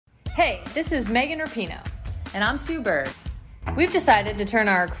Hey, this is Megan Rapinoe. And I'm Sue Bird. We've decided to turn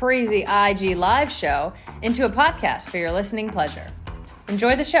our crazy IG live show into a podcast for your listening pleasure.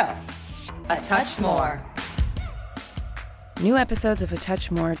 Enjoy the show. A Touch More. New episodes of A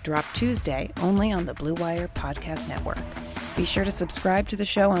Touch More drop Tuesday only on the Blue Wire Podcast Network. Be sure to subscribe to the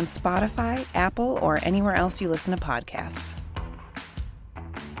show on Spotify, Apple, or anywhere else you listen to podcasts.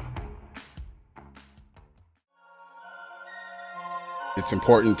 It's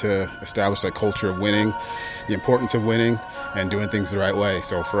important to establish that culture of winning, the importance of winning, and doing things the right way.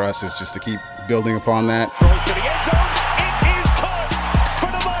 So for us, it's just to keep building upon that. Throws to the end zone. It is caught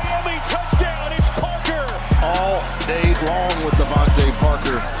for the Miami touchdown. It's Parker. All day long with Devontae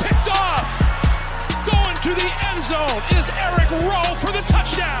Parker. Picked off. Going to the end zone is Eric Rowe for the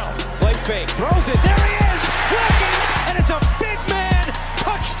touchdown. Play fake. Throws it. There he is. Wiggins. And it's a big man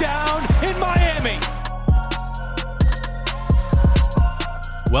touchdown in Miami.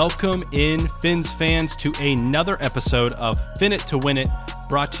 Welcome in, Fins fans, to another episode of Fin It to Win It,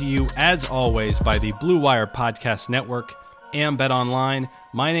 brought to you, as always, by the Blue Wire Podcast Network and Bet Online.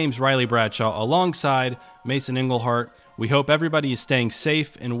 My name's Riley Bradshaw, alongside Mason Englehart. We hope everybody is staying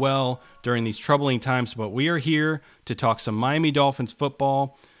safe and well during these troubling times, but we are here to talk some Miami Dolphins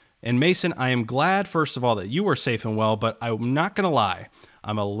football. And Mason, I am glad, first of all, that you are safe and well, but I'm not going to lie.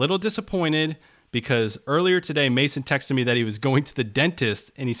 I'm a little disappointed because earlier today, Mason texted me that he was going to the dentist,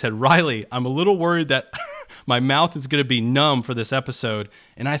 and he said, Riley, I'm a little worried that my mouth is going to be numb for this episode.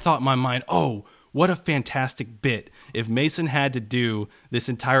 And I thought in my mind, oh, what a fantastic bit if Mason had to do this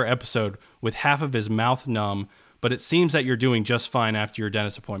entire episode with half of his mouth numb. But it seems that you're doing just fine after your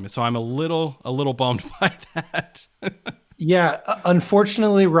dentist appointment. So I'm a little bummed by that. Yeah,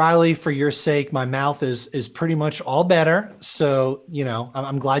 unfortunately, Riley, for your sake, my mouth is pretty much all better. So, you know,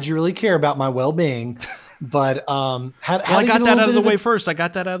 I'm glad you really care about my well-being. But I got that out of the way first.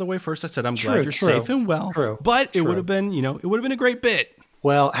 I said, I'm glad you're safe and well. But it would have been, it would have been a great bit.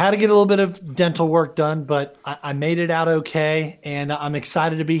 Well, had to get a little bit of dental work done, but I made it out okay. And I'm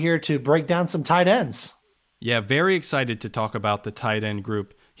excited to be here to break down some tight ends. Yeah, very excited to talk about the tight end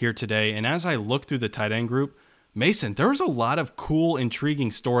group here today. And as I look through the tight end group, Mason, there's a lot of cool,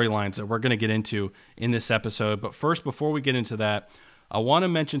 intriguing storylines that we're going to get into in this episode. But first, before we get into that, I want to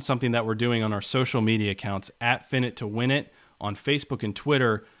mention something that we're doing on our social media accounts, at Fin It to Win It, on Facebook and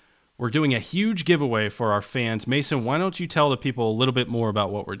Twitter. We're doing a huge giveaway for our fans. Mason, why don't you tell the people a little bit more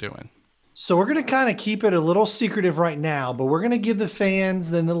about what we're doing? So we're going to kind of keep it a little secretive right now, but we're going to give the fans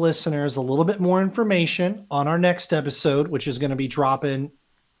and the listeners a little bit more information on our next episode, which is going to be dropping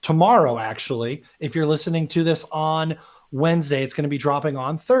tomorrow, actually. If you're listening to this on Wednesday, it's going to be dropping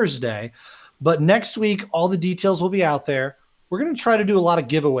on Thursday. But next week, all the details will be out there. We're going to try to do a lot of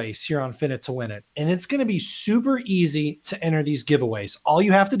giveaways here on Fin It to Win It. And it's going to be super easy to enter these giveaways. All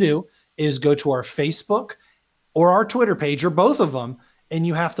you have to do is go to our Facebook or our Twitter page, or both of them, and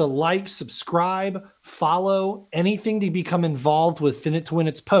you have to like, subscribe, follow, anything to become involved with Fin It to Win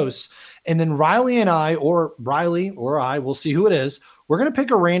It's posts. And then Riley and I, or Riley or I, we'll see who it is, we're going to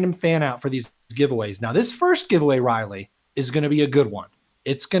pick a random fan out for these giveaways. Now, this first giveaway, Riley, is going to be a good one.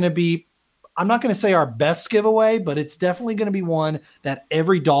 It's going to be, I'm not going to say our best giveaway, but it's definitely going to be one that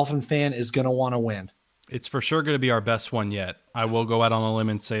every Dolphin fan is going to want to win. It's for sure going to be our best one yet. I will go out on a limb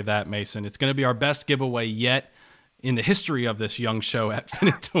and say that, Mason. It's going to be our best giveaway yet in the history of this young show at Fin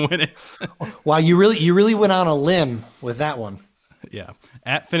It to Win It. Wow, you really went on a limb with that one. Yeah,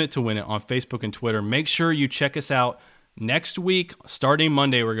 at Fin It to Win It on Facebook and Twitter. Make sure you check us out. Next week, starting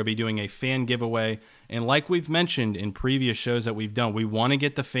Monday, we're going to be doing a fan giveaway. And like we've mentioned in previous shows that we've done, we want to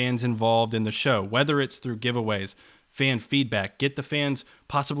get the fans involved in the show, whether it's through giveaways, fan feedback, get the fans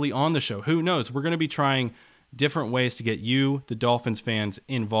possibly on the show. Who knows? We're going to be trying different ways to get you, the Dolphins fans,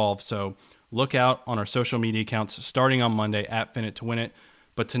 involved. So look out on our social media accounts starting on Monday at Fin It to Win It.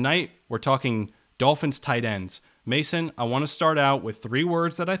 But tonight, we're talking Dolphins tight ends. Mason, I want to start out with 3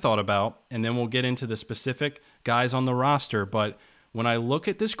 words that I thought about, and then we'll get into the specific guys on the roster. But when I look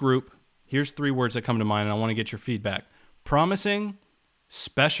at this group, here's 3 words that come to mind, and I want to get your feedback. Promising,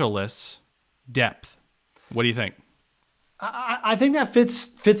 specialists, depth. What do you think? I think that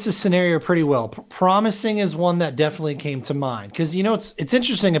fits the scenario pretty well. Promising is one that definitely came to mind because, it's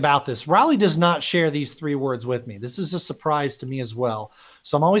interesting about this. Riley does not share these 3 words with me. This is a surprise to me as well.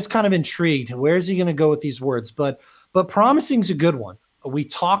 So I'm always kind of intrigued. Where is he going to go with these words? But promising is a good one. We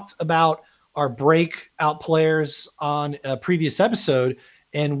talked about our breakout players on a previous episode,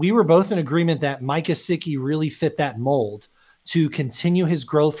 and we were both in agreement that Mike Gesicki really fit that mold to continue his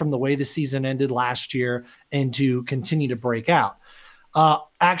growth from the way the season ended last year and to continue to break out.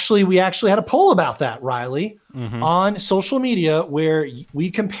 We actually had a poll about that, Riley, on social media, where we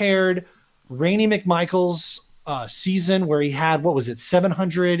compared Randy McMichael's season, where he had,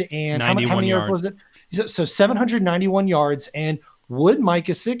 700 and how many yards was it? So 791 yards. And would Mike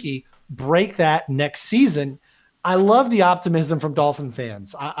Gesicki break that next season? I love the optimism from Dolphin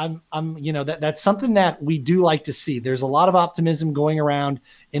fans. That's something that we do like to see. There's a lot of optimism going around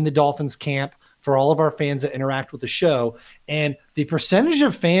in the Dolphins camp for all of our fans that interact with the show. And the percentage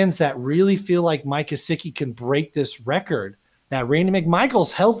of fans that really feel like Mike Gesicki can break this record that Randy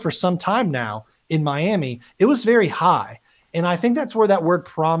McMichael's held for some time now in Miami, it was very high. And I think that's where that word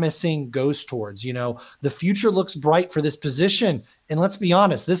promising goes towards. The future looks bright for this position. And let's be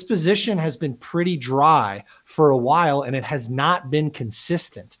honest, this position has been pretty dry for a while, and it has not been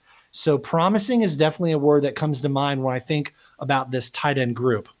consistent. So promising is definitely a word that comes to mind when I think about this tight end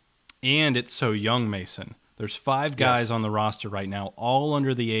group. And it's so young, Mason. There's 5 guys on the roster right now, all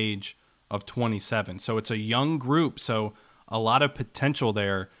under the age of 27. So it's a young group. So a lot of potential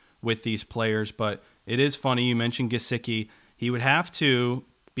there with these players. But it is funny, you mentioned Gesicki. He would have to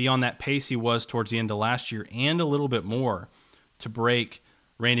be on that pace he was towards the end of last year and a little bit more to break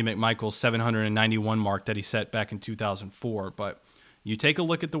Randy McMichael's 791 mark that he set back in 2004. But you take a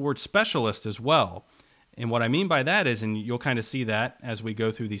look at the word specialist as well. And what I mean by that is, and you'll kind of see that as we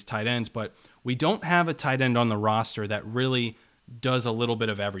go through these tight ends, but we don't have a tight end on the roster that really does a little bit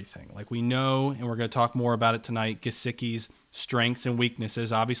of everything. Like we know, and we're going to talk more about it tonight, Gesicki's strengths and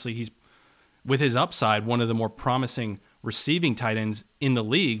weaknesses. Obviously, he's, with his upside, one of the more promising receiving tight ends in the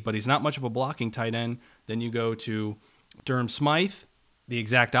league, but he's not much of a blocking tight end. Then you go to Durham Smythe, the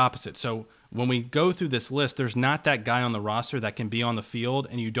exact opposite. So when we go through this list, there's not that guy on the roster that can be on the field,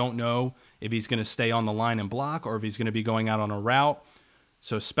 and you don't know if he's going to stay on the line and block or if he's going to be going out on a route.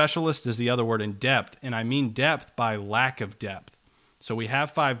 So specialist is the other word, in depth, and I mean depth by lack of depth. So we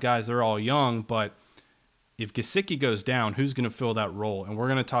have 5 guys, they're all young, but if Gesicki goes down, who's going to fill that role? And we're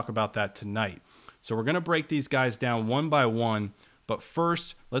going to talk about that tonight. So we're going to break these guys down one by one, but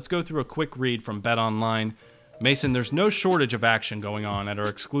first, let's go through a quick read from BetOnline. Mason, there's no shortage of action going on at our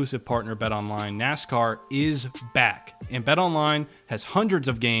exclusive partner, BetOnline. NASCAR is back, and BetOnline has hundreds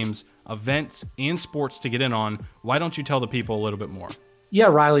of games, events, and sports to get in on. Why don't you tell the people a little bit more? Yeah,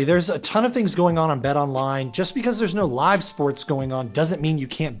 Riley, there's a ton of things going on BetOnline. Just because there's no live sports going on doesn't mean you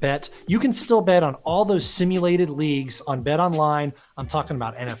can't bet. You can still bet on all those simulated leagues on BetOnline. I'm talking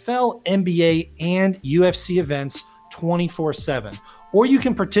about NFL, NBA, and UFC events 24/7. Or you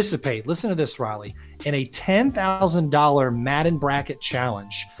can participate, listen to this, Riley, in a $10,000 Madden Bracket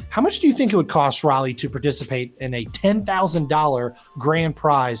Challenge. How much do you think it would cost, Riley, to participate in a $10,000 grand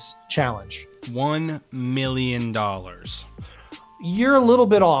prize challenge? $1 million. You're a little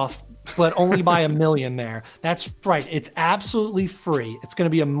bit off, but only by $1 million there. That's right. It's absolutely free. It's going to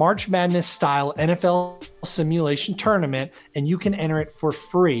be a March Madness style NFL simulation tournament, and you can enter it for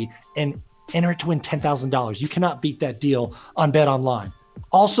free and enter it to win $10,000. You cannot beat that deal on BetOnline.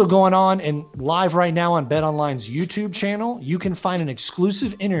 Also going on and live right now on BetOnline's YouTube channel, you can find an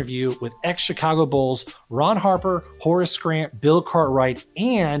exclusive interview with ex-Chicago Bulls Ron Harper, Horace Grant, Bill Cartwright,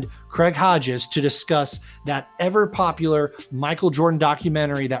 and Craig Hodges to discuss that ever-popular Michael Jordan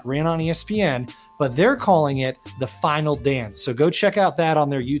documentary that ran on ESPN, but they're calling it The Final Dance. So go check out that on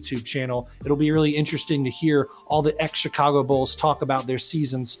their YouTube channel. It'll be really interesting to hear all the ex-Chicago Bulls talk about their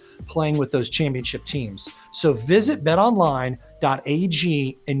seasons playing with those championship teams. So visit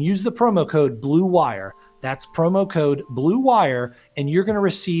betonline.ag and use the promo code BLUEWIRE. That's promo code BLUEWIRE, and you're going to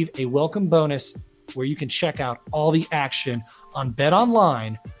receive a welcome bonus where you can check out all the action on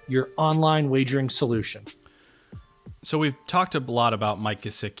BetOnline, your online wagering solution. So we've talked a lot about Mike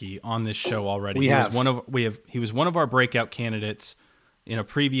Gesicki on this show already. He was one of our breakout candidates in a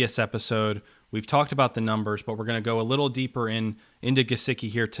previous episode. We've talked about the numbers, but we're going to go a little deeper into Gesicki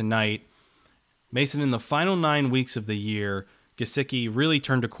here tonight. Mason, in the final 9 weeks of the year, Gesicki really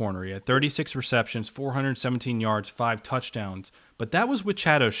turned a corner. He had 36 receptions, 417 yards, 5 touchdowns. But that was with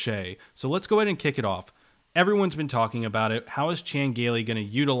Chad O'Shea. So let's go ahead and kick it off. Everyone's been talking about it. How is Chan Gailey going to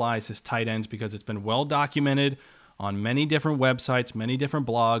utilize his tight ends? Because it's been well documented on many different websites, many different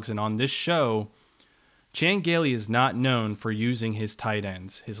blogs, and on this show, Chan Gailey is not known for using his tight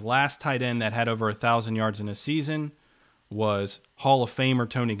ends. His last tight end that had over 1,000 yards in a season was Hall of Famer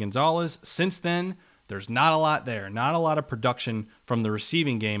Tony Gonzalez. Since then, there's not a lot there, not a lot of production from the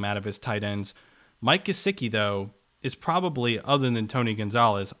receiving game out of his tight ends. Mike Gesicki, though, is probably, other than Tony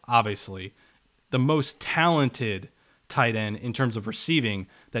Gonzalez, obviously, the most talented tight end in terms of receiving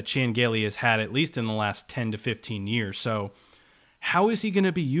that Chan Gailey has had, at least in the last 10 to 15 years. So how is he going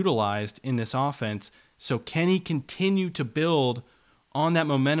to be utilized in this offense? So can he continue to build on that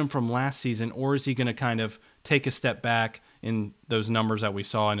momentum from last season, or is he going to kind of take a step back in those numbers that we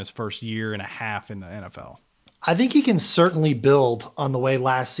saw in his first year and a half in the NFL? I think he can certainly build on the way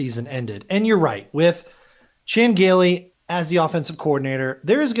last season ended. And you're right, with Chan Gailey as the offensive coordinator,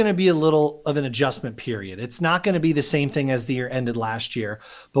 there is going to be a little of an adjustment period. It's not going to be the same thing as the year ended last year.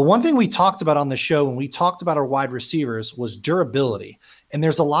 But one thing we talked about on the show when we talked about our wide receivers was durability. And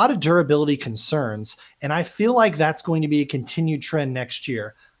there's a lot of durability concerns. And I feel like that's going to be a continued trend next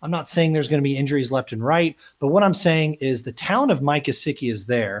year. I'm not saying there's going to be injuries left and right, but what I'm saying is the talent of Mike Gesicki is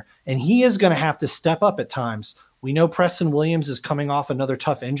there, and he is going to have to step up at times. We know Preston Williams is coming off another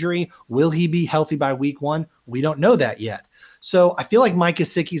tough injury. Will he be healthy by week 1? We don't know that yet. So I feel like Mike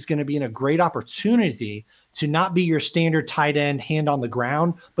Gesicki is going to be in a great opportunity to not be your standard tight end hand on the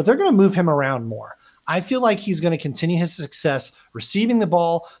ground, but they're going to move him around more. I feel like he's going to continue his success receiving the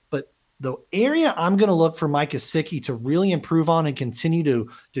ball, but the area I'm going to look for Mike Gesicki to really improve on and continue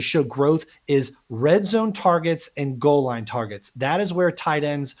to show growth is red zone targets and goal line targets. That is where tight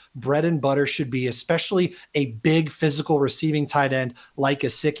ends bread and butter should be, especially a big physical receiving tight end like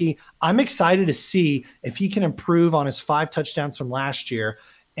Gesicki. I'm excited to see if he can improve on his 5 touchdowns from last year.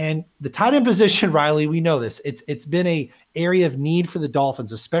 And the tight end position, Riley, we know this. It's been a area of need for the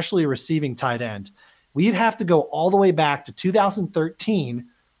Dolphins, especially a receiving tight end. We'd have to go all the way back to 2013,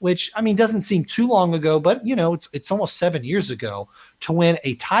 which, I mean, doesn't seem too long ago, but, you know, it's almost 7 years ago, to when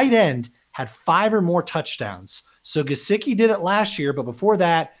a tight end had 5 or more touchdowns. So Gesicki did it last year, but before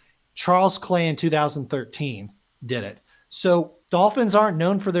that, Charles Clay in 2013 did it. So Dolphins aren't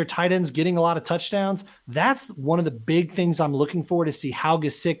known for their tight ends getting a lot of touchdowns. That's one of the big things I'm looking for to see how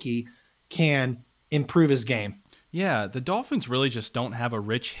Gesicki can improve his game. Yeah, the Dolphins really just don't have a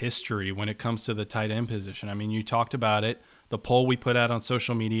rich history when it comes to the tight end position. I mean, you talked about it. The poll we put out on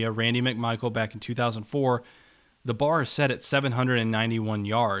social media, Randy McMichael back in 2004, the bar is set at 791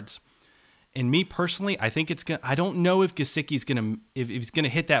 yards. And me personally, I think I don't know if Gesicki's if he's gonna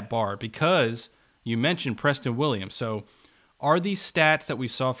hit that bar, because you mentioned Preston Williams. So are these stats that we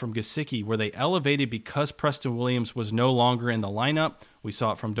saw from Gesicki, were they elevated because Preston Williams was no longer in the lineup? We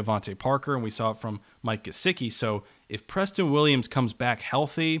saw it from Devontae Parker and we saw it from Mike Gesicki. So if Preston Williams comes back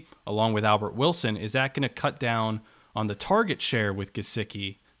healthy along with Albert Wilson, is that going to cut down on the target share with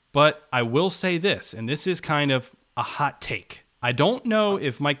Gesicki? But I will say this, and this is kind of a hot take. I don't know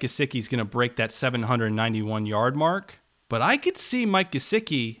if Mike Gesicki is going to break that 791-yard mark, but I could see Mike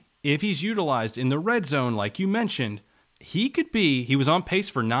Gesicki, if he's utilized in the red zone like you mentioned, he was on pace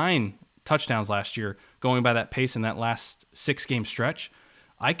for 9 touchdowns last year, going by that pace in that last 6-game stretch.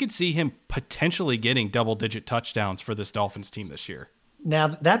 I could see him potentially getting double-digit touchdowns for this Dolphins team this year.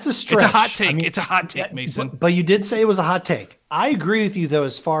 Now, that's a stretch. It's a hot take. I mean, it's a hot take, Mason. But you did say it was a hot take. I agree with you, though,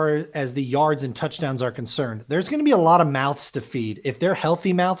 as far as the yards and touchdowns are concerned. There's going to be a lot of mouths to feed. If they're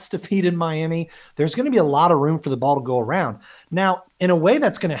healthy mouths to feed in Miami, there's going to be a lot of room for the ball to go around. Now, in a way,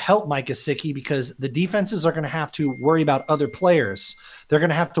 that's going to help Mike Gesicki because the defenses are going to have to worry about other players. They're going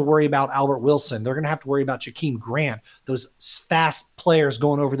to have to worry about Albert Wilson. They're going to have to worry about Jakeem Grant, those fast players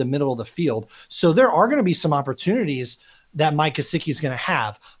going over the middle of the field. So there are going to be some opportunities that Mike Gesicki is going to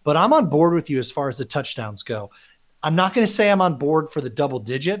have. But I'm on board with you as far as the touchdowns go. I'm not going to say I'm on board for the double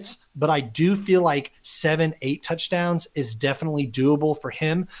digits, but I do feel like 7-8 touchdowns is definitely doable for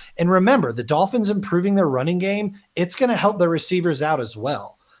him. And remember, the Dolphins improving their running game, it's going to help their receivers out as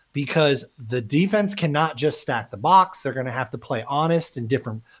well, because the defense cannot just stack the box. They're going to have to play honest in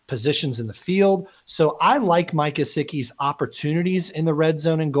different positions in the field. So I like Mike Gesicki's opportunities in the red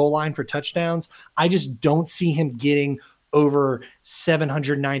zone and goal line for touchdowns. I just don't see him getting over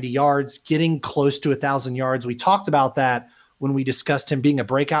 790 yards, getting close to 1,000 yards. We talked about that when we discussed him being a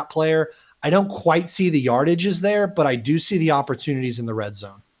breakout player. I don't quite see the yardages there, but I do see the opportunities in the red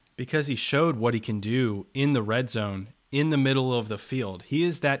zone. Because he showed what he can do in the red zone, in the middle of the field. He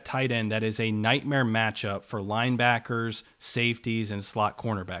is that tight end that is a nightmare matchup for linebackers, safeties, and slot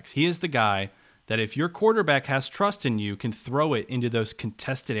cornerbacks. He is the guy that if your quarterback has trust in you, can throw it into those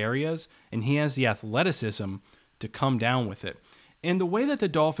contested areas, and he has the athleticism to come down with it. And the way that the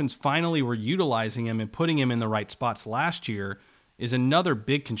Dolphins finally were utilizing him and putting him in the right spots last year is another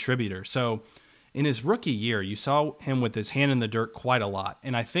big contributor. So in his rookie year, you saw him with his hand in the dirt quite a lot.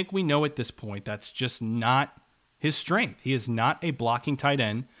 And I think we know at this point that's just not his strength. He is not a blocking tight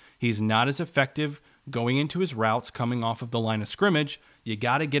end. He's not as effective going into his routes coming off of the line of scrimmage. You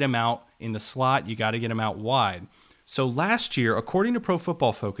got to get him out in the slot. You got to get him out wide. So last year, according to Pro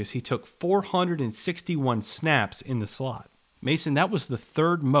Football Focus, he took 461 snaps in the slot. Mason, that was the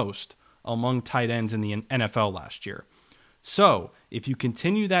third most among tight ends in the NFL last year. So if you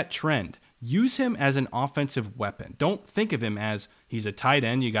continue that trend, use him as an offensive weapon. Don't think of him as he's a tight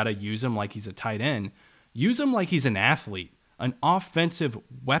end. You got to use him like he's a tight end. Use him like he's an athlete, an offensive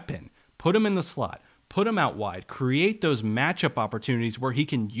weapon. Put him in the slot. Put him out wide. Create those matchup opportunities where he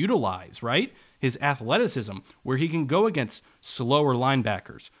can utilize, right, his athleticism, where he can go against slower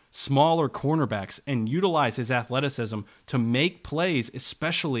linebackers, smaller cornerbacks, and utilize his athleticism to make plays,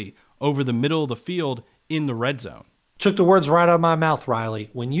 especially over the middle of the field in the red zone. Took the words right out of my mouth, Riley.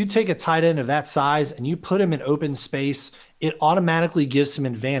 When you take a tight end of that size and you put him in open space, it automatically gives him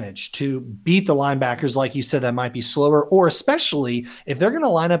advantage to beat the linebackers, like you said, that might be slower, or especially if they're going to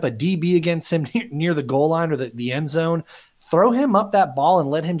line up a DB against him near the goal line or the end zone, throw him up that ball and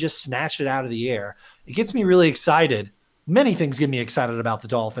let him just snatch it out of the air. It gets me really excited. Many things get me excited about the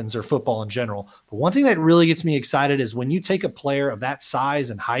Dolphins or football in general. But one thing that really gets me excited is when you take a player of that size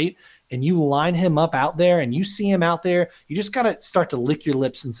and height and you line him up out there and you see him out there, you just got to start to lick your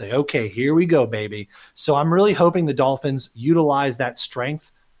lips and say, okay, here we go, baby. So I'm really hoping the Dolphins utilize that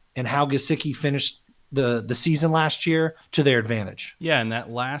strength and how Gesicki finished the season last year to their advantage. Yeah, in that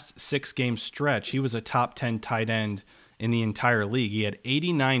last 6-game stretch, he was a top 10 tight end in the entire league. He had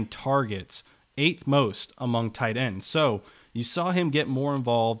 89 targets, 8th most among tight ends. So you saw him get more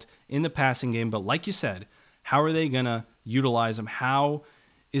involved in the passing game. But like you said, how are they going to utilize him? How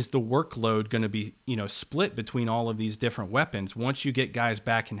is the workload going to be, split between all of these different weapons once you get guys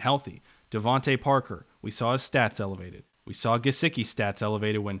back and healthy? Devontae Parker, we saw his stats elevated. We saw Gesicki's stats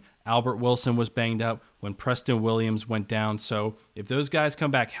elevated when Albert Wilson was banged up, when Preston Williams went down. So if those guys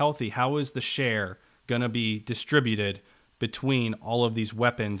come back healthy, how is the share going to be distributed between all of these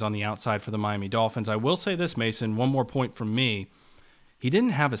weapons on the outside for the Miami Dolphins? I will say this, Mason, one more point from me. He didn't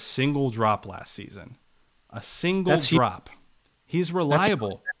have a single drop last season. A single drop. He's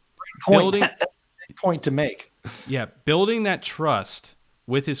reliable. That's a point to make. Yeah, building that trust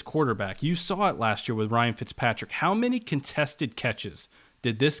with his quarterback. You saw it last year with Ryan Fitzpatrick. How many contested catches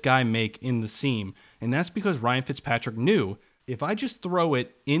did this guy make in the seam? And that's because Ryan Fitzpatrick knew if I just throw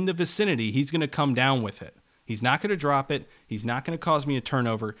it in the vicinity, he's going to come down with it. He's not going to drop it. He's not going to cause me a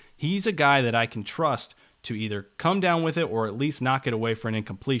turnover. He's a guy that I can trust to either come down with it or at least knock it away for an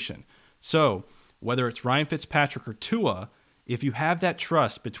incompletion. So whether it's Ryan Fitzpatrick or Tua, if you have that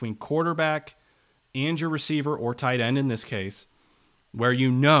trust between quarterback and your receiver or tight end in this case, where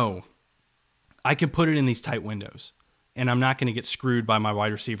I can put it in these tight windows and I'm not going to get screwed by my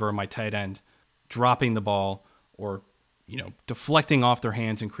wide receiver or my tight end dropping the ball or deflecting off their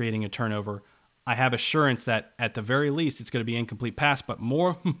hands and creating a turnover, I have assurance that at the very least it's going to be an incomplete pass, but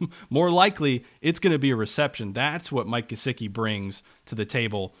more likely it's going to be a reception. That's what Mike Gesicki brings to the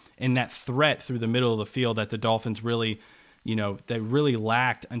table, and that threat through the middle of the field that the Dolphins really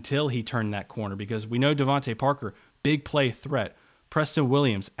lacked until he turned that corner, because we know Devontae Parker, big play threat. Preston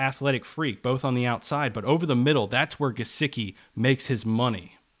Williams, athletic freak, both on the outside, but over the middle, that's where Gesicki makes his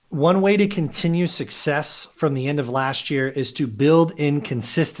money. One way to continue success from the end of last year is to build in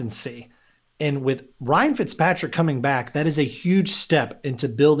consistency. And with Ryan Fitzpatrick coming back, that is a huge step into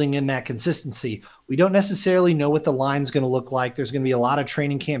building in that consistency. We don't necessarily know what the line's going to look like. There's going to be a lot of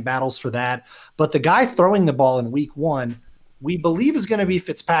training camp battles for that. But the guy throwing the ball in week 1, we believe is going to be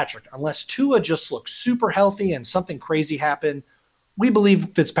Fitzpatrick. Unless Tua just looks super healthy and something crazy happened, we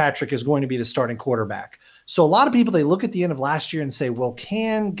believe Fitzpatrick is going to be the starting quarterback. So a lot of people, they look at the end of last year and say, well,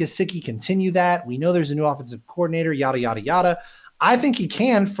 can Gesicki continue that? We know there's a new offensive coordinator, yada, yada, yada. I think he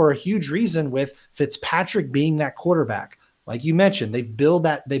can, for a huge reason, with Fitzpatrick being that quarterback. Like you mentioned, they built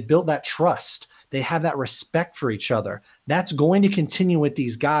that trust. They have that respect for each other. That's going to continue with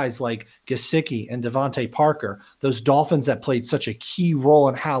these guys like Gesicki and Devontae Parker, those Dolphins that played such a key role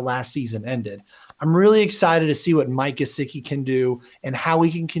in how last season ended. I'm really excited to see what Mike Gesicki can do and how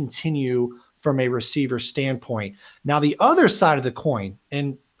we can continue from a receiver standpoint. Now, the other side of the coin,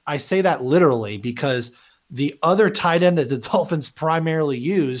 and I say that literally because the other tight end that the Dolphins primarily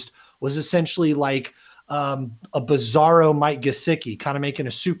used was essentially like a bizarro Mike Gesicki, kind of making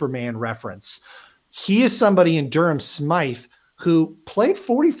a Superman reference. He is somebody in Durham Smythe who played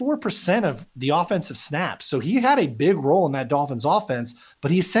 44% of the offensive snaps. So he had a big role in that Dolphins offense,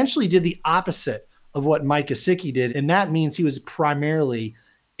 but he essentially did the opposite of what Mike Gesicki did. And that means he was primarily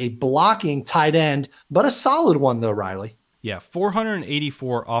a blocking tight end, but a solid one though, Riley. Yeah,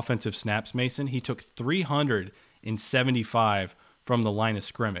 484 offensive snaps, Mason. He took 375 from the line of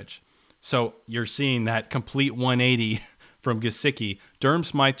scrimmage. So you're seeing that complete 180 from Gesicki. Durham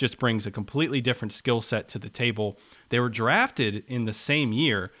Smythe just brings a completely different skill set to the table. They were drafted in the same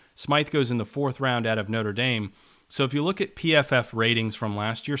year. Smythe goes in the 4th round out of Notre Dame. So if you look at PFF ratings from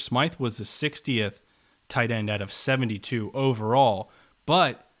last year, Smythe was the 60th tight end out of 72 overall.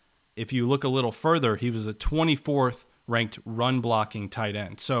 But If you look a little further, he was the 24th ranked run blocking tight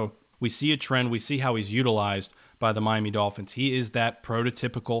end. So we see a trend. We see how he's utilized by the Miami Dolphins. He is that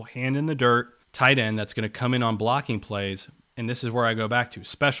prototypical hand in the dirt tight end that's going to come in on blocking plays. And this is where I go back to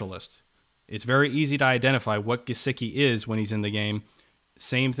specialist. It's very easy to identify what Gesicki is when he's in the game.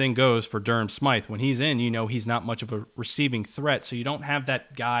 Same thing goes for Durham Smythe. When he's in, you know he's not much of a receiving threat, so you don't have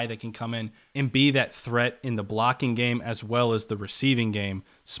that guy that can come in and be that threat in the blocking game as well as the receiving game.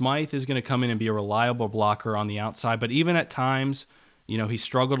 Smythe is going to come in and be a reliable blocker on the outside, but even at times, you know, he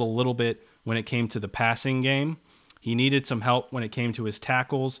struggled a little bit when it came to the passing game. He needed some help when it came to his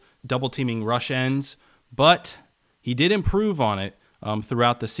tackles, double-teaming rush ends, but he did improve on it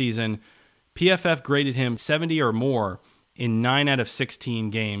throughout the season. PFF graded him 70 or more in 9 out of 16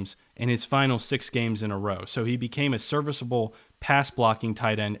 games in his final 6 games in a row. So he became a serviceable pass-blocking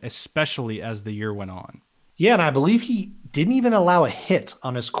tight end, especially as the year went on. Yeah, and I believe he didn't even allow a hit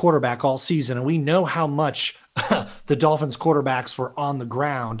on his quarterback all season, and we know how much the Dolphins quarterbacks were on the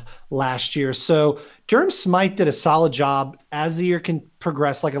ground last year. So Durham Smythe did a solid job as the year can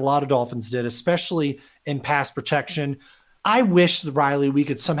progress, like a lot of Dolphins did, especially in pass protection. I wish, Riley, we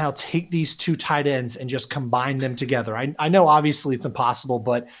could somehow take these two tight ends and just combine them together. I know obviously it's impossible,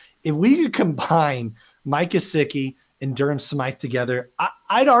 but if we could combine Mike Gesicki and Durham Smythe together,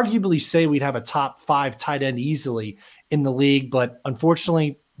 I'd arguably say we'd have a top 5 tight end easily in the league. But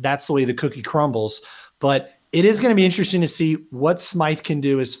unfortunately, that's the way the cookie crumbles. But it is going to be interesting to see what Smythe can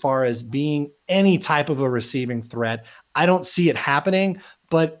do as far as being any type of a receiving threat. I don't see it happening,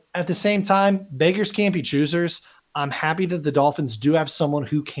 but at the same time, beggars can't be choosers. I'm happy that the Dolphins do have someone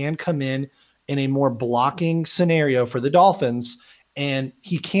who can come in a more blocking scenario for the Dolphins, and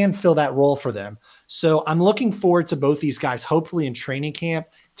he can fill that role for them. So I'm looking forward to both these guys, hopefully in training camp,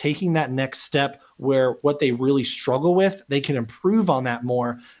 taking that next step where what they really struggle with, they can improve on that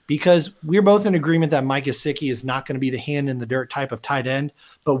more, because we're both in agreement that Mike Gesicki is not going to be the hand in the dirt type of tight end.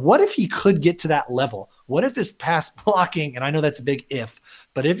 But what if he could get to that level? What if his pass blocking, and I know that's a big if,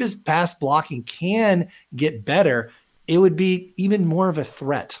 but if his pass blocking can get better, it would be even more of a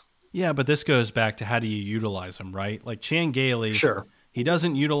threat. Yeah, but this goes back to how do you utilize him, right? Like Chan Gailey, sure, he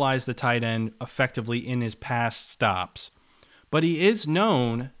doesn't utilize the tight end effectively in his pass stops, but he is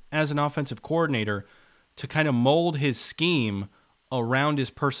known as an offensive coordinator to kind of mold his scheme around his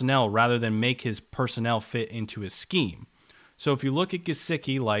personnel rather than make his personnel fit into his scheme. So if you look at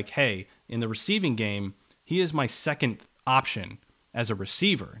Gesicki like, hey, in the receiving game, he is my second option as a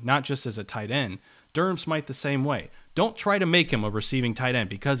receiver, not just as a tight end. Durham Smythe the same way. Don't try to make him a receiving tight end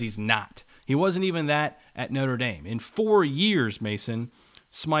because he's not. He wasn't even that at Notre Dame. In 4 years, Mason,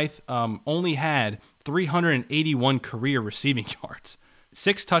 Smythe only had 381 career receiving yards,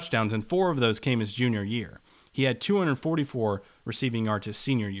 6 touchdowns, and 4 of those came his junior year. He had 244 receiving yards his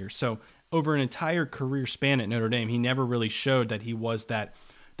senior year. So over an entire career span at Notre Dame, he never really showed that he was that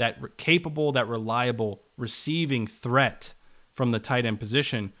capable, that reliable receiving threat from the tight end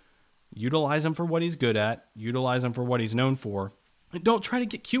position. Utilize him for what he's good at. Utilize him for what he's known for. And don't try to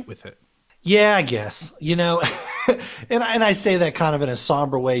get cute with it. Yeah, I guess, and I say that kind of in a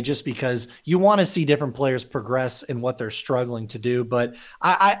somber way just because you want to see different players progress in what they're struggling to do. But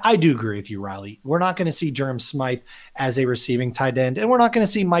I do agree with you, Riley. We're not going to see Durham Smythe as a receiving tight end, and we're not going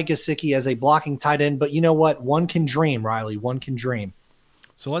to see Mike Gesicki as a blocking tight end. But you know what? One can dream, Riley. One can dream.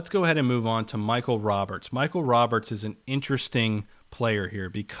 So let's go ahead and move on to Michael Roberts. Michael Roberts is an interesting player here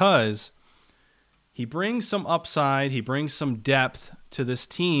because he brings some upside, he brings some depth to this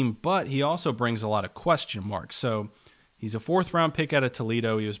team, but he also brings a lot of question marks. So he's a 4th-round pick out of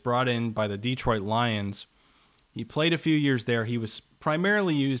Toledo. He was brought in by the Detroit Lions. He played a few years there. He was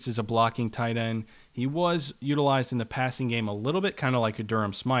primarily used as a blocking tight end. He was utilized in the passing game a little bit, kind of like a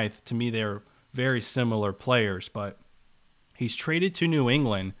Durham Smythe. To me, they're very similar players, but he's traded to New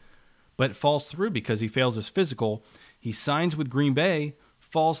England, but falls through because he fails his physical. He signs with Green Bay,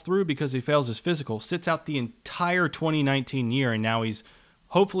 falls through because he fails his physical, sits out the entire 2019 year, and now he's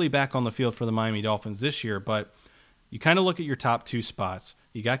hopefully back on the field for the Miami Dolphins this year. But you kind of look at your top 2 spots.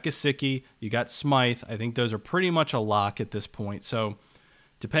 You got Gesicki, you got Smythe. I think those are pretty much a lock at this point. So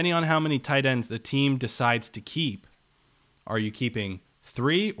depending on how many tight ends the team decides to keep, are you keeping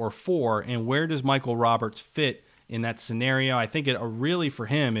 3 or 4, and where does Michael Roberts fit in that scenario? I think really for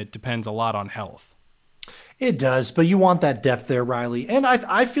him, it depends a lot on health. It does, but you want that depth there, Riley. And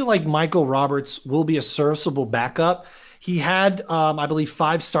I feel like Michael Roberts will be a serviceable backup. He had, I believe,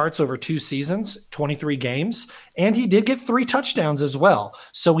 5 starts over 2 seasons, 23 games, and he did get 3 touchdowns as well.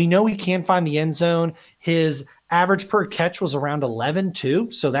 So we know he can find the end zone. His Average per catch was around 11 too,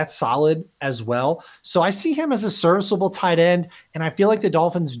 so that's solid as well. So I see him as a serviceable tight end, and I feel like the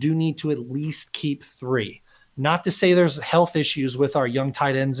Dolphins do need to at least keep 3. Not to say there's health issues with our young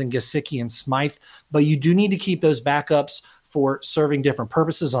tight ends in Gesicki and Smythe, but you do need to keep those backups for serving different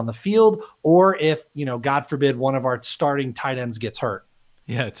purposes on the field, or if, God forbid, one of our starting tight ends gets hurt.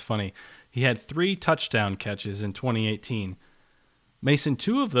 Yeah, it's funny. He had 3 touchdown catches in 2018. Mason,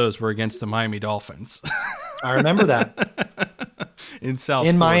 2 of those were against the Miami Dolphins. I remember that. in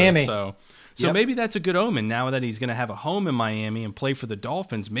Florida, Miami. So maybe that's a good omen now that he's going to have a home in Miami and play for the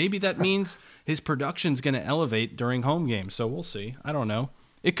Dolphins. Maybe that means his production's going to elevate during home games. So we'll see. I don't know.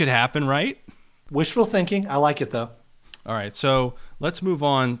 It could happen, right? Wishful thinking. I like it, though. All right, so let's move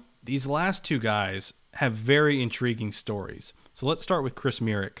on. These last 2 guys have very intriguing stories. So let's start with Chris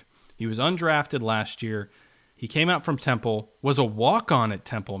Myarick. He was undrafted last year. He came out from Temple, was a walk-on at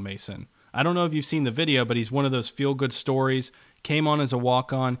Temple, Mason. I don't know if you've seen the video, but he's one of those feel-good stories. Came on as a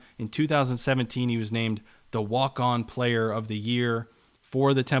walk-on. In 2017, he was named the walk-on player of the year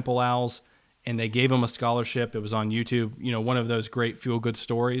for the Temple Owls, and they gave him a scholarship. It was on YouTube, one of those great feel-good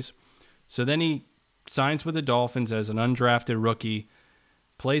stories. So then he signs with the Dolphins as an undrafted rookie,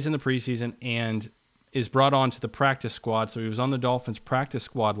 plays in the preseason, and is brought on to the practice squad. So he was on the Dolphins practice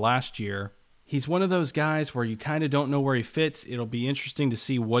squad last year. He's one of those guys where you kind of don't know where he fits. It'll be interesting to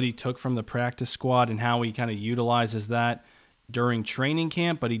see what he took from the practice squad and how he kind of utilizes that during training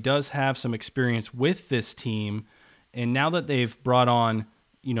camp, but he does have some experience with this team. And now that they've brought on,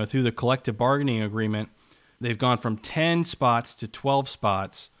 through the collective bargaining agreement, they've gone from 10 spots to 12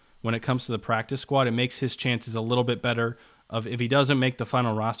 spots. When it comes to the practice squad, it makes his chances a little bit better of, if he doesn't make the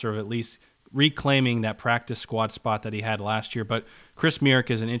final roster, of at least reclaiming that practice squad spot that he had last year. But Chris Myarick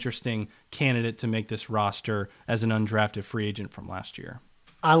is an interesting candidate to make this roster as an undrafted free agent from last year.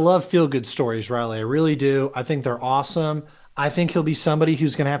 I love feel-good stories, Riley. I really do. I think they're awesome. I think he'll be somebody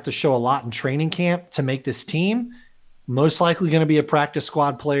who's going to have to show a lot in training camp to make this team. Most likely going to be a practice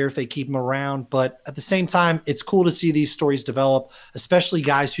squad player if they keep him around. But at the same time, it's cool to see these stories develop, especially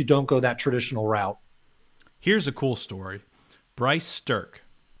guys who don't go that traditional route. Here's a cool story. Bryce Stirk.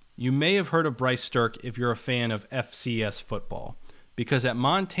 You may have heard of Bryce Stirk if you're a fan of FCS football, because at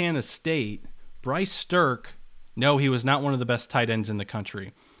Montana State, Bryce Stirk, no, he was not one of the best tight ends in the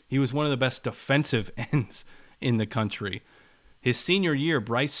country. He was one of the best defensive ends in the country. His senior year,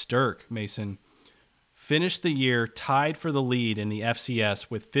 Bryce Stirk, Mason, finished the year tied for the lead in the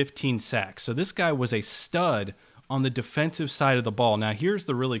FCS with 15 sacks. So this guy was a stud on the defensive side of the ball. Now, here's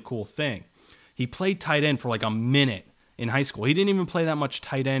the really cool thing. He played tight end for like a minute in high school. He didn't even play that much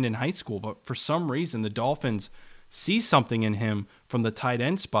tight end in high school, but for some reason, the Dolphins see something in him from the tight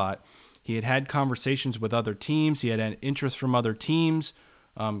end spot. He had conversations with other teams. He had interest from other teams.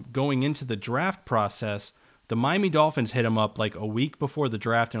 Going into the draft process, the Miami Dolphins hit him up like a week before the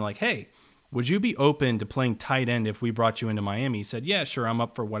draft and like, hey, would you be open to playing tight end if we brought you into Miami? He said, yeah, sure, I'm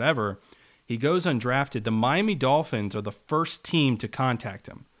up for whatever. He goes undrafted. The Miami Dolphins are the first team to contact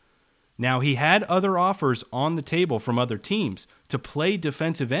him. Now, he had other offers on the table from other teams to play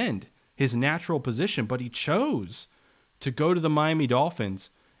defensive end, his natural position, but he chose to go to the Miami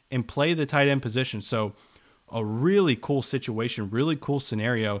Dolphins and play the tight end position. So a really cool situation, really cool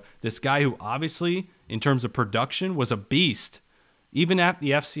scenario. This guy who obviously, in terms of production, was a beast, even at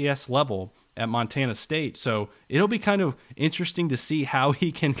the FCS level at Montana State. So it'll be kind of interesting to see how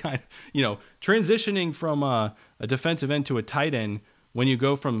he can kind of, transitioning from a defensive end to a tight end when you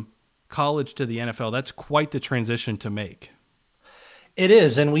go from college to the NFL. That's quite the transition to make. It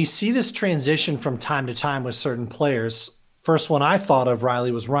is, and we see this transition from time to time with certain players. First one I thought of,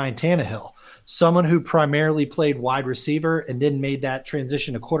 Riley, was Ryan Tannehill, someone who primarily played wide receiver and then made that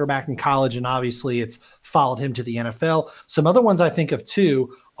transition to quarterback in college, and obviously it's followed him to the NFL. Some other ones I think of,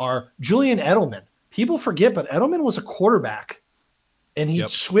 too, are Julian Edelman. People forget, but Edelman was a quarterback, and he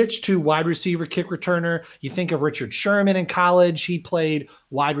switched to wide receiver, kick returner. You think of Richard Sherman in college. He played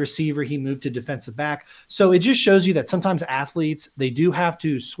wide receiver. He moved to defensive back. So it just shows you that sometimes athletes, they do have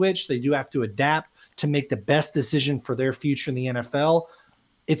to switch. They do have to adapt to make the best decision for their future in the NFL.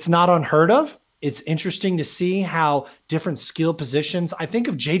 It's not unheard of. It's interesting to see how different skill positions. I think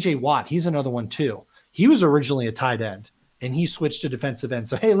of J.J. Watt. He's another one, too. He was originally a tight end, and he switched to defensive end.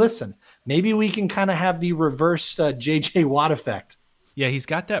 So, hey, listen, maybe we can kind of have the reverse J.J. Watt effect. Yeah, he's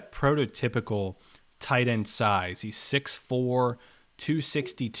got that prototypical tight end size. He's 6'4",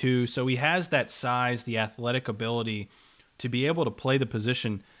 262. So he has that size, the athletic ability to be able to play the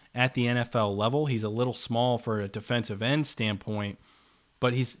position at the NFL level. He's a little small for a defensive end standpoint,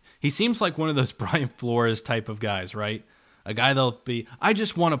 but he seems like one of those Brian Flores type of guys, right? A guy that'll be, I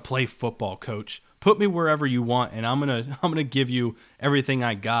just want to play football, coach. put me wherever you want, and I'm gonna give you everything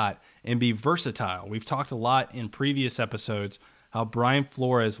I got and be versatile. We've talked a lot in previous episodes how Brian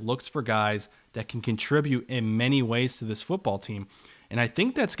Flores looks for guys that can contribute in many ways to this football team. And I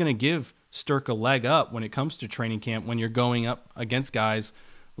think that's going to give Stirk a leg up when it comes to training camp when you're going up against guys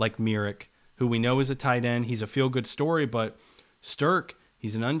like Myrick, who we know is a tight end. He's a feel-good story, but Stirk,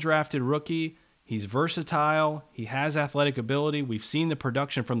 he's an undrafted rookie. He's versatile. He has athletic ability. We've seen the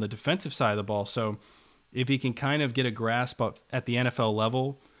production from the defensive side of the ball. So if he can kind of get a grasp at the NFL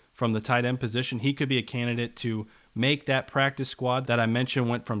level from the tight end position, he could be a candidate to make that practice squad that I mentioned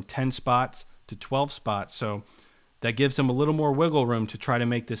went from 10 spots to 12 spots. So that gives him a little more wiggle room to try to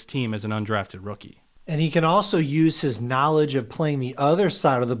make this team as an undrafted rookie. And he can also use his knowledge of playing the other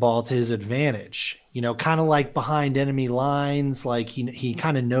side of the ball to his advantage, kind of like behind enemy lines. Like he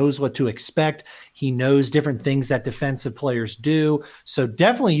kind of knows what to expect. He knows different things that defensive players do. So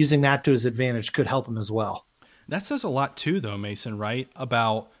definitely using that to his advantage could help him as well. That says a lot too, though, Mason, right?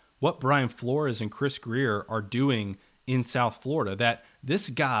 About what Brian Flores and Chris Greer are doing in South Florida, that this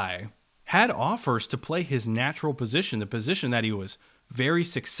guy had offers to play his natural position, the position that he was very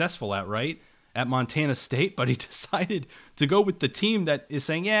successful at, right? At Montana State, but he decided to go with the team that is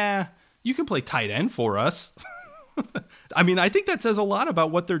saying, yeah, you can play tight end for us. I mean, I think that says a lot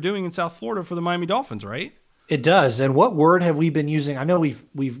about what they're doing in South Florida for the Miami Dolphins, right? It does. And what word have we been using? I know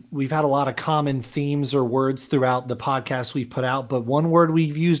we've had a lot of common themes or words throughout the podcast we've put out, but one word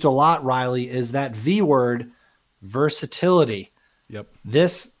we've used a lot, Riley, is that V word, versatility. Yep.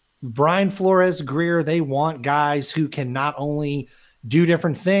 This Brian Flores, Greer, they want guys who can not only do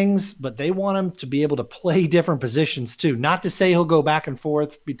different things, but they want him to be able to play different positions too. Not to say he'll go back and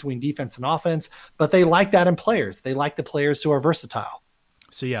forth between defense and offense, but they like that in players. They like the players who are versatile.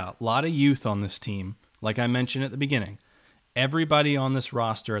 So yeah, a lot of youth on this team. Like I mentioned at the beginning, everybody on this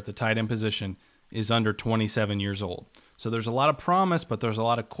roster at the tight end position is under 27 years old. So there's a lot of promise, but there's a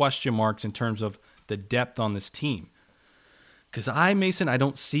lot of question marks in terms of the depth on this team. Because Mason, I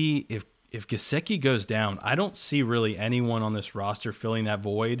don't see if Gesicki goes down, I don't see really anyone on this roster filling that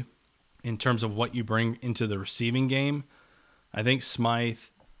void in terms of what you bring into the receiving game. I think Smythe,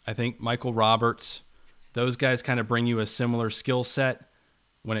 I think Michael Roberts, those guys kind of bring you a similar skill set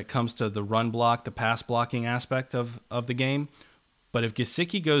when it comes to the run block, the pass blocking aspect of the game. But if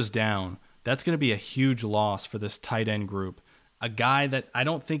Gesicki goes down, that's going to be a huge loss for this tight end group, a guy that I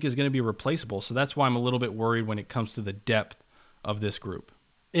don't think is going to be replaceable. So that's why I'm a little bit worried when it comes to the depth of this group.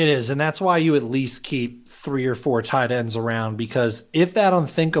 It is, and that's why you at least keep 3 or 4 tight ends around, because if that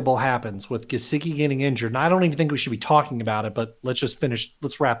unthinkable happens with Gesicki getting injured, and I don't even think we should be talking about it, but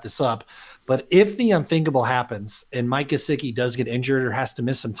let's wrap this up. But if the unthinkable happens and Mike Gesicki does get injured or has to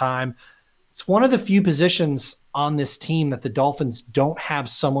miss some time, it's one of the few positions on this team that the Dolphins don't have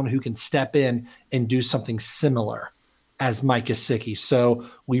someone who can step in and do something similar as Mike Gesicki. So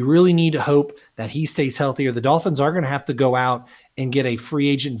we really need to hope that he stays healthy, or the Dolphins are going to have to go out and get a free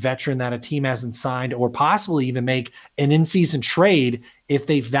agent veteran that a team hasn't signed, or possibly even make an in-season trade if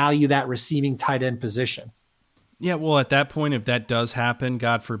they value that receiving tight end position. Yeah, well, at that point, if that does happen,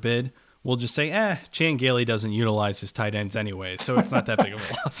 God forbid, we'll just say, Chan Gailey doesn't utilize his tight ends anyway, so it's not that big of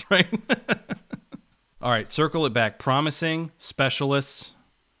a loss, right? All right, circle it back. Promising, specialists,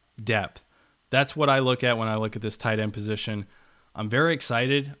 depth. That's what I look at when I look at this tight end position. I'm very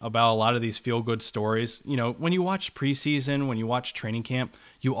excited about a lot of these feel-good stories. You know, when you watch preseason, when you watch training camp,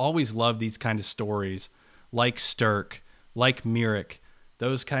 you always love these kind of stories like Stirk, like Myrick,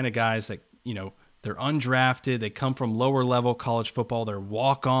 those kind of guys that, you know, they're undrafted, they come from lower-level college football, they're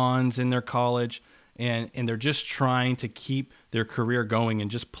walk-ons in their college, and they're just trying to keep their career going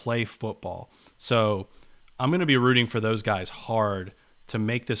and just play football. So I'm going to be rooting for those guys hard to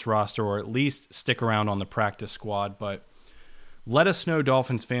make this roster, or at least stick around on the practice squad. But let us know,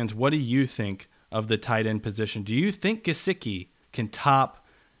 Dolphins fans, what do you think of the tight end position? Do you think Gesicki can top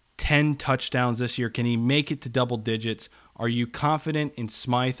 10 touchdowns this year? Can he make it to double digits? Are you confident in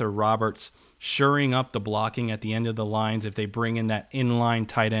Smythe or Roberts shoring up the blocking at the end of the lines if they bring in that inline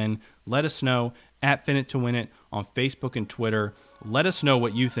tight end? Let us know at Fin It to Win It on Facebook and Twitter. Let us know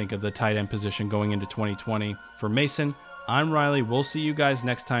what you think of the tight end position going into 2020. For Mason, I'm Riley. We'll see you guys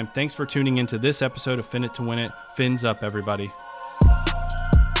next time. Thanks for tuning into this episode of Fin It to Win It. Fins up, everybody.